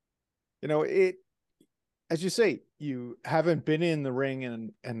 it as you say, you haven't been in the ring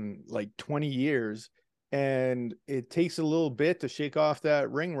in like 20 years, and it takes a little bit to shake off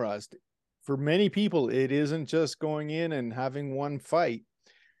that ring rust. For many people, it isn't just going in and having one fight.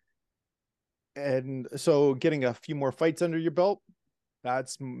 And so getting a few more fights under your belt,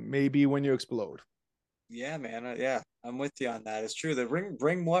 that's maybe when you explode. Yeah, man. Yeah, I'm with you on that. It's true. The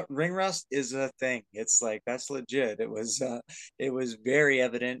ring rust is a thing. It's like that's legit. It was very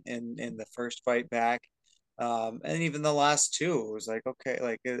evident in the first fight back. And even the last two, it was like, okay,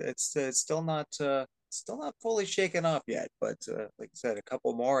 like it's still not fully shaken off yet, but like I said, a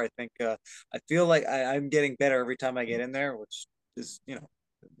couple more. I think I feel like I'm getting better every time I get in there, which is, you know,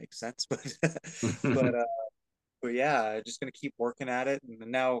 it makes sense, but but yeah, just gonna keep working at it.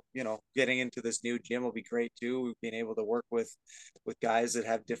 And now, you know, getting into this new gym will be great too. We've been able to work with guys that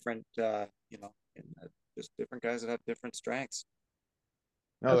have different, you know, just different guys that have different strengths.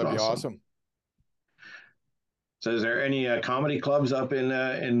 No, That's that'd be awesome. awesome. So is there any comedy clubs up in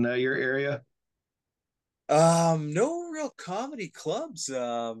your area? No real comedy clubs.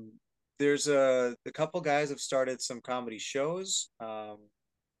 There's a couple guys have started some comedy shows.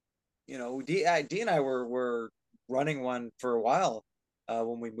 You know, D and I were running one for a while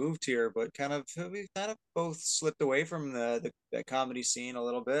when we moved here, but we kind of both slipped away from the comedy scene a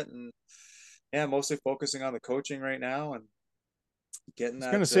little bit, and yeah, mostly focusing on the coaching right now and I getting was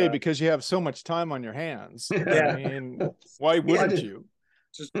going to that. say, because you have so much time on your hands. I Yeah, mean, why yeah, wouldn't you?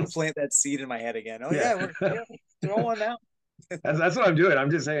 just plant that seed in my head again. Oh Yeah. yeah, throw one now. That's what I'm doing.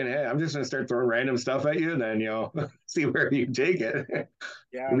 I'm just saying, hey, I'm just gonna start throwing random stuff at you, and then see where you take it.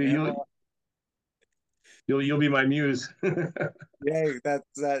 Yeah, You'll be man. you'll Well, you'll be my muse. yeah,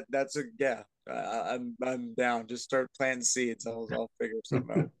 that's a yeah. I'm down. Just start planting seeds. I'll figure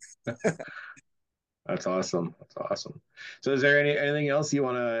something out. That's awesome. That's awesome. So is there anything else you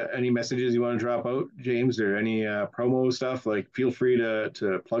any messages you want to drop out, James, or any promo stuff? Like feel free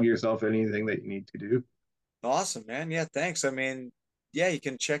to plug yourself, anything that you need to do. Awesome, man. Yeah, thanks. I mean, yeah, you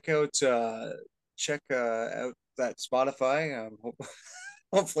can check out that Spotify.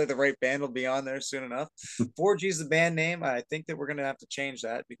 Hopefully the right band will be on there soon enough. 4G is the band name. I think that we're gonna have to change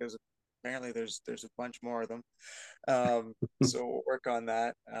that because apparently there's a bunch more of them. So we'll work on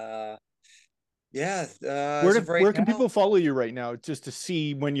that. Yeah, as of right Where can now, people follow you right now just to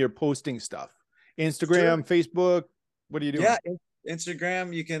see when you're posting stuff? sure. Instagram, Facebook, what are you Yeah, doing?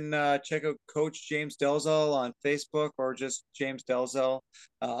 Instagram, you can check out Coach James Dalzell on Facebook or just James Dalzell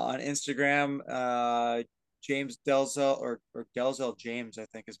on Instagram. James Dalzell or Dalzell James, I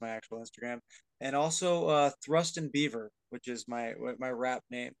think is my actual Instagram. And also Thrust and Beaver, which is my rap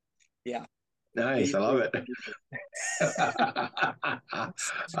name. Yeah. Nice. B I love Thrust it. and Beaver.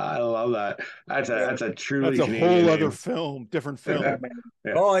 I love that. Yeah. That's a That's truly a Canadian whole other name. film, different Yeah, film. man.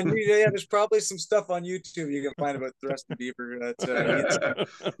 Yeah. Oh, and yeah, there's probably some stuff on YouTube you can find about Thrust and Beaver. That's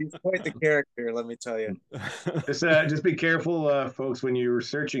he's quite the character, let me tell you. Just be careful, folks, when you're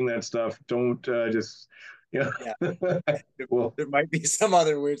searching that stuff. Don't just you Yeah. know. Well, There might be some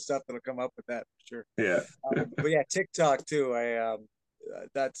other weird stuff that'll come up with that for sure. yeah. But yeah, TikTok too.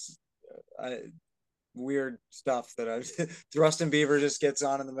 That's weird stuff that I Thrust and Beaver just gets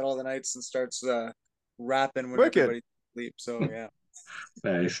on in the middle of the nights and starts rapping when Wicked. everybody sleeps. So yeah.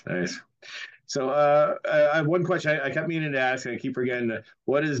 Nice, nice. So, I have one question I kept meaning to ask, and I keep forgetting.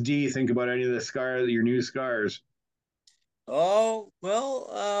 What does D think about any of the your new scars? Oh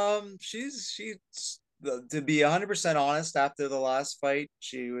well, she's to be 100% honest. After the last fight,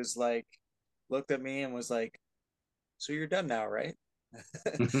 she was like, looked at me and was like, "So you're done now, right?"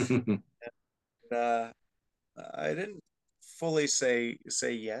 uh, I didn't fully say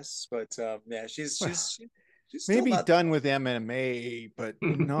yes, but yeah, she's still Maybe not. done with MMA, but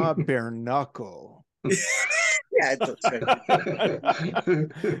not bare knuckle. Yeah, I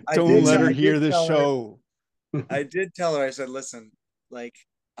Don't did let her I did hear this tell her show. I did tell her I said, listen, like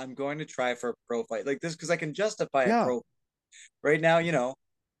I'm going to try for a pro fight like this because I can justify a Yeah, pro right now. You know,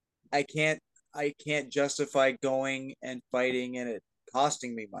 I can't I can't justify going and fighting and it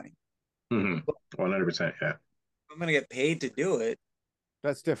costing me money. Mhm. But 100%. Yeah. I'm gonna get paid to do it.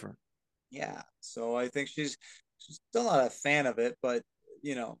 that's different. Yeah, so I think she's still not a fan of it, but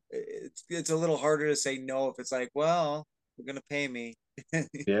you know, it's a little harder to say no if it's like, well, you're gonna pay me.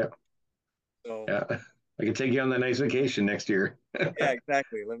 Yeah. So Yeah. I can take you on that nice vacation next year. yeah,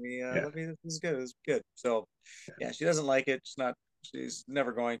 exactly. Yeah. This is good. This is good. So yeah, she doesn't like it. She's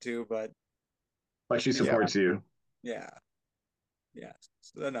never going to, but But she she's Yeah, supports you. yeah, yeah.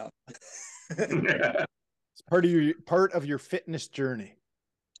 So enough. it's part of your fitness journey.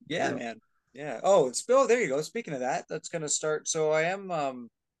 Yeah, Yeah. man. Yeah. Oh, there you go. Speaking of that, that's gonna start. So I am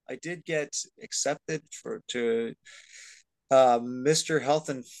I did get accepted to Mr. Health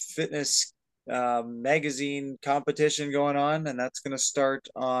and Fitness magazine competition going on, and that's going to start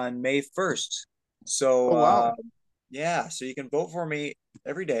on May 1st. So Oh wow. yeah, so you can vote for me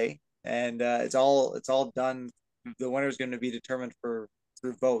every day, and it's all done. The winner is going to be determined through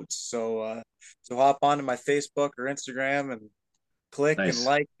votes. So hop onto my Facebook or Instagram and click and Nice.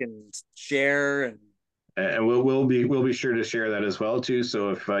 like and share and And we'll be sure to share that as well too. So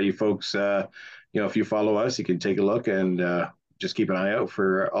if you folks, if you follow us, you can take a look and just keep an eye out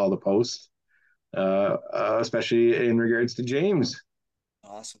for all the posts, especially in regards to James.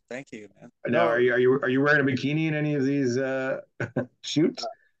 awesome. Thank you, man. Now, No, are you wearing a bikini in any of these shoots?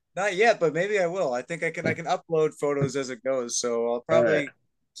 Not yet, but maybe I will. I think I can upload photos as it goes. So I'll All right, probably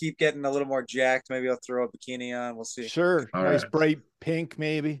keep getting a little more jacked. Maybe I'll throw a bikini on. We'll see. sure. all Nice right. bright pink,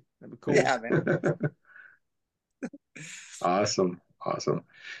 maybe. That'd be cool. Yeah, man. Awesome, awesome.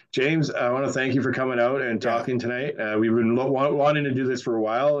 James, I want to thank you for coming out and Yeah. talking tonight. We've been wanting to do this for a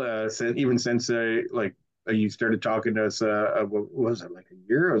while, since you started talking to us. What was it, like a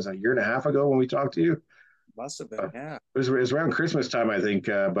year? It was a year and a half ago when we talked to you. Must have been. Yeah. It was around Christmas time, I think,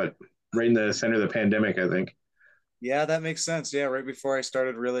 but right in the center of the pandemic, I think. Yeah, that makes sense. Yeah, right before I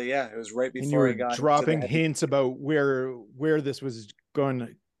started really, yeah, it was right And you before I were got into the dropping heavy. hints about where this was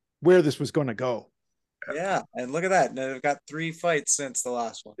going where this was going to go. Yeah, and look at that. And I've got 3 fights since the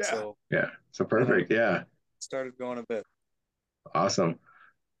last one. Yeah. So Yeah, so and I perfect. Yeah, started going a bit. awesome.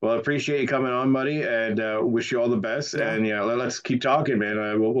 Well, I appreciate you coming on, buddy, and wish you all the best. Yeah. And yeah, let's keep talking,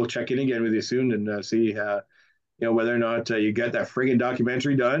 man. We'll check in again with you soon and see whether or not you get that friggin'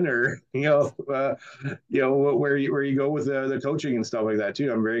 documentary done, or where you go with the coaching and stuff like that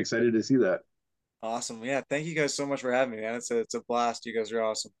too. I'm very excited to see that. Awesome. Yeah, thank you guys so much for having me, man. It's a blast. You guys are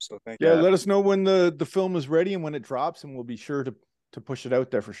awesome. So thank Yeah, you. Yeah, let us know when the film is ready and when it drops, and we'll be sure to push it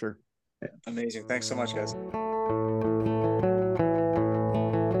out there for sure. Amazing. Thanks so much, guys.